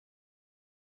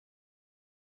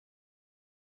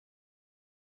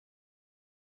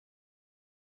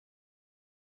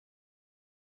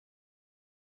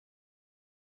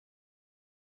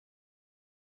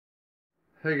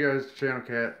Hey guys, Channel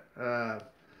Cat.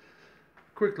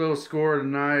 Quick little score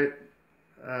tonight.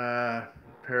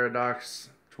 Paradox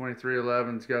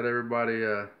 2311's got everybody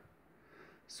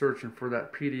searching for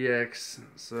that PDX.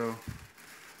 So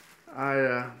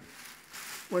I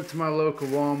went to my local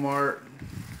Walmart,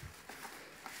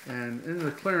 and in the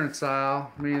clearance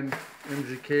aisle, me and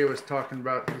MGK was talking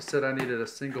about, he said I needed a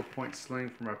single point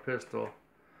sling for my pistol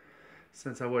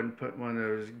since I wouldn't put one of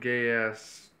those gay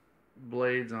ass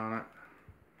blades on it.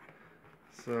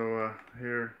 So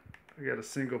here I got a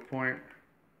single point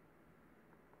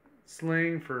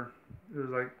sling for, it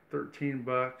was like 13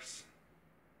 bucks.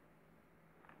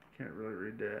 Can't really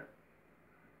read that.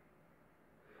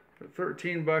 But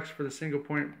 13 bucks for the single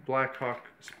point Blackhawk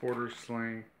Sporter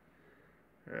sling.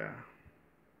 Yeah.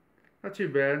 Not too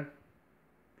bad.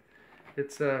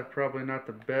 It's probably not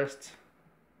the best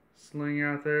sling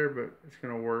out there, but it's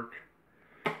gonna work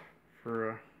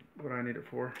for what I need it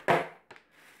for.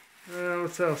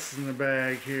 What else is in the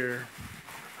bag here?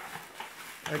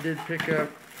 I did pick up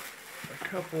a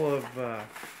couple of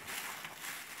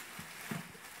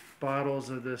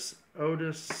bottles of this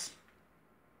Otis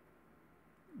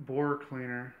bore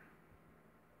cleaner,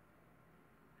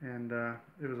 and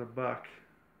it was $1.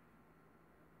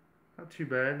 Not too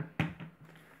bad.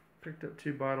 Picked up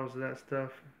 2 bottles of that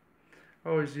stuff. I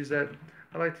always use that.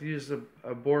 I like to use a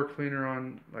bore cleaner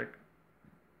on, like,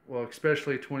 well,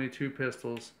 especially 22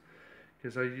 pistols,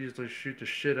 because I usually shoot the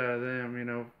shit out of them, you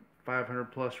know,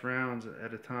 500 plus rounds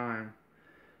at a time.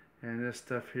 And this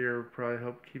stuff here will probably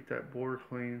help keep that bore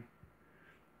clean.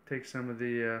 Take some of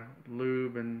the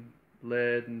lube and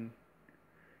lead and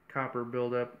copper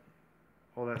buildup,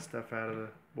 all that stuff out of the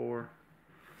bore.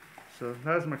 So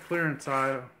that's my clearance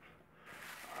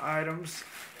items.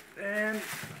 And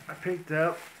I picked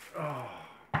up,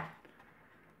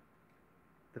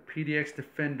 the PDX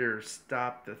Defender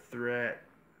Stop the Threat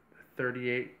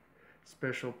 38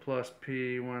 Special Plus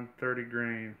P130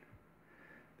 grain.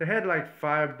 They had like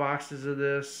 5 boxes of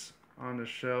this on the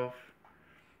shelf,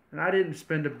 and I didn't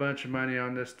spend a bunch of money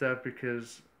on this stuff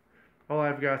because all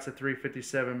I've got is a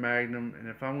 357 Magnum, and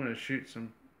if I'm going to shoot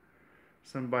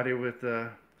somebody with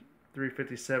a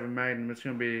 357 Magnum, it's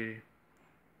going to be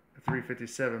a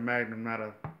 357 Magnum, not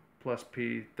a Plus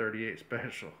P38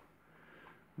 Special.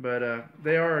 But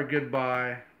they are a good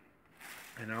buy.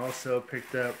 And I also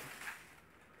picked up,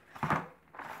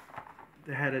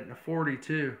 they had it in a 40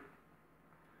 too,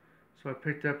 so I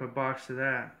picked up a box of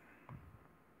that.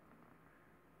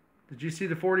 Did you see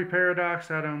the 40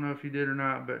 Paradox? I don't know if you did or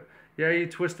not, but yeah, you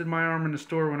twisted my arm in the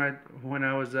store when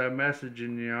I was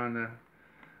messaging you on the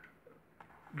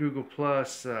Google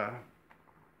Plus.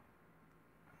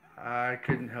 I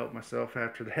couldn't help myself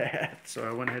after that, so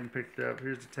I went ahead and picked it up.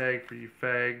 Here's the tag for you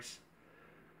fags.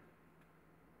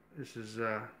 This is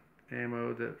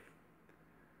ammo that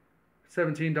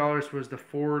 $17 was the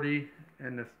 40,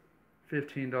 and the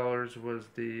 $15 was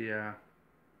the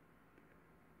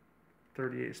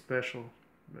 38 special.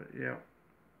 But yeah,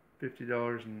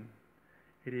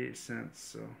 $50.88.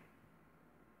 So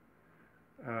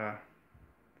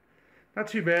not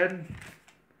too bad.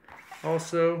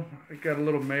 Also, I got a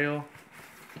little mail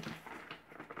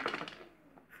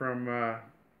from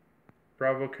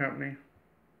Bravo Company.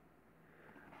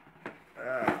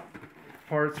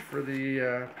 Parts for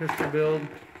the pistol build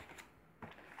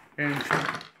and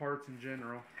parts in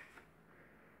general.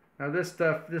 Now this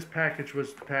package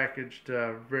was packaged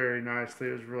very nicely.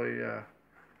 It was really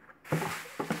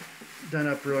done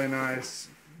up really nice.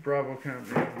 Bravo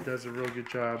Company does a real good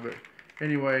job. But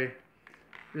anyway,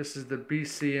 this is the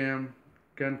BCM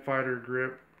Gunfighter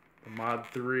Grip, the Mod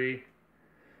 3. It's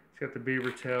got the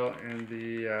beaver tail and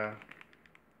the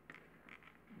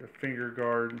finger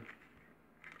guard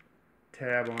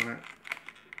tab on it.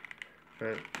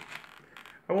 But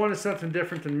I wanted something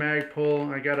different than mag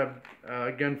pull. I got a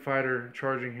Gunfighter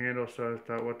charging handle, so I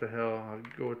thought, what the hell, I'll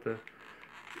go with the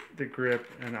grip.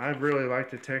 And I really like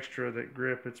the texture of that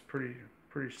grip. It's pretty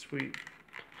sweet.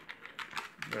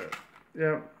 But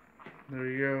yeah, there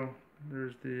you go.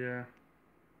 There's the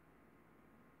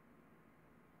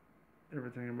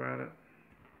everything about it.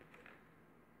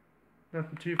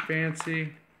 Nothing too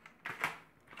fancy.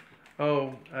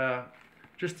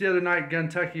 Just the other night,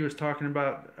 Guntucky was talking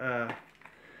about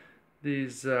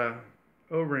these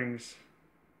O-rings,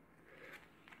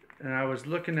 and I was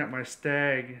looking at my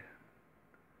Stag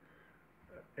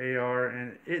AR,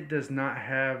 and it does not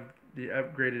have the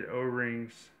upgraded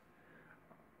O-rings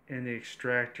in the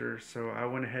extractor, so I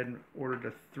went ahead and ordered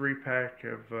a 3-pack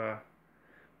of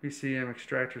BCM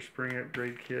extractor spring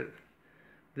upgrade kit.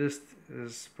 This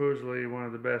is supposedly one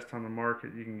of the best on the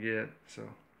market you can get, so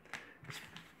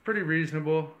pretty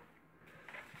reasonable.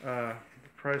 The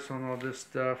price on all this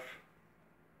stuff,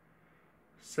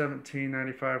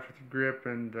 $17.95 for the grip,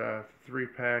 and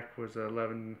 3-pack was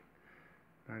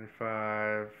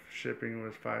 $11.95. Shipping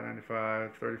was $5.95,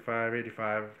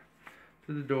 $35.85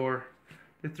 to the door.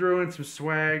 They throw in some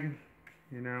swag,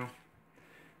 you know.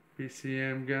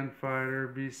 BCM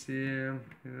Gunfighter, BCM,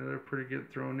 you know, they're pretty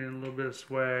good, throwing in a little bit of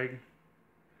swag.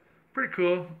 Pretty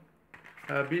cool.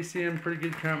 BCM, pretty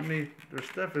good company. Their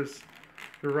stuff is,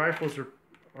 their rifles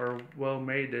are well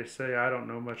made, they say. I don't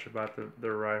know much about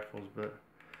their rifles, but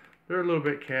they're a little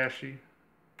bit cashy.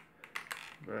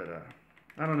 But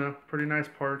I don't know, pretty nice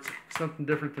parts. Something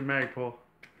different than Magpul.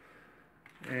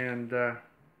 And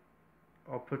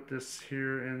I'll put this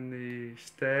here in the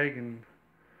Stag and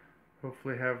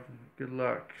hopefully have good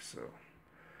luck. So,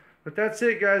 but that's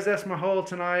it, guys. That's my haul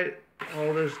tonight.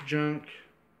 All this junk.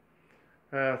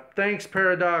 Thanks,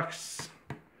 Paradox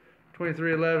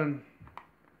 2311,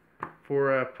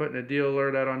 for putting a deal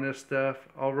alert out on this stuff.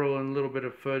 I'll roll in a little bit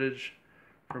of footage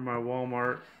from my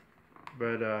Walmart,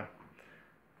 but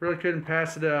really couldn't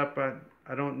pass it up. I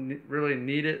don't really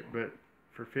need it, but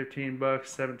for 15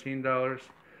 bucks, $17,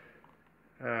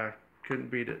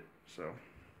 couldn't beat it. So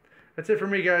that's it for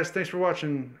me, guys. Thanks for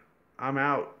watching. I'm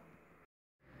out.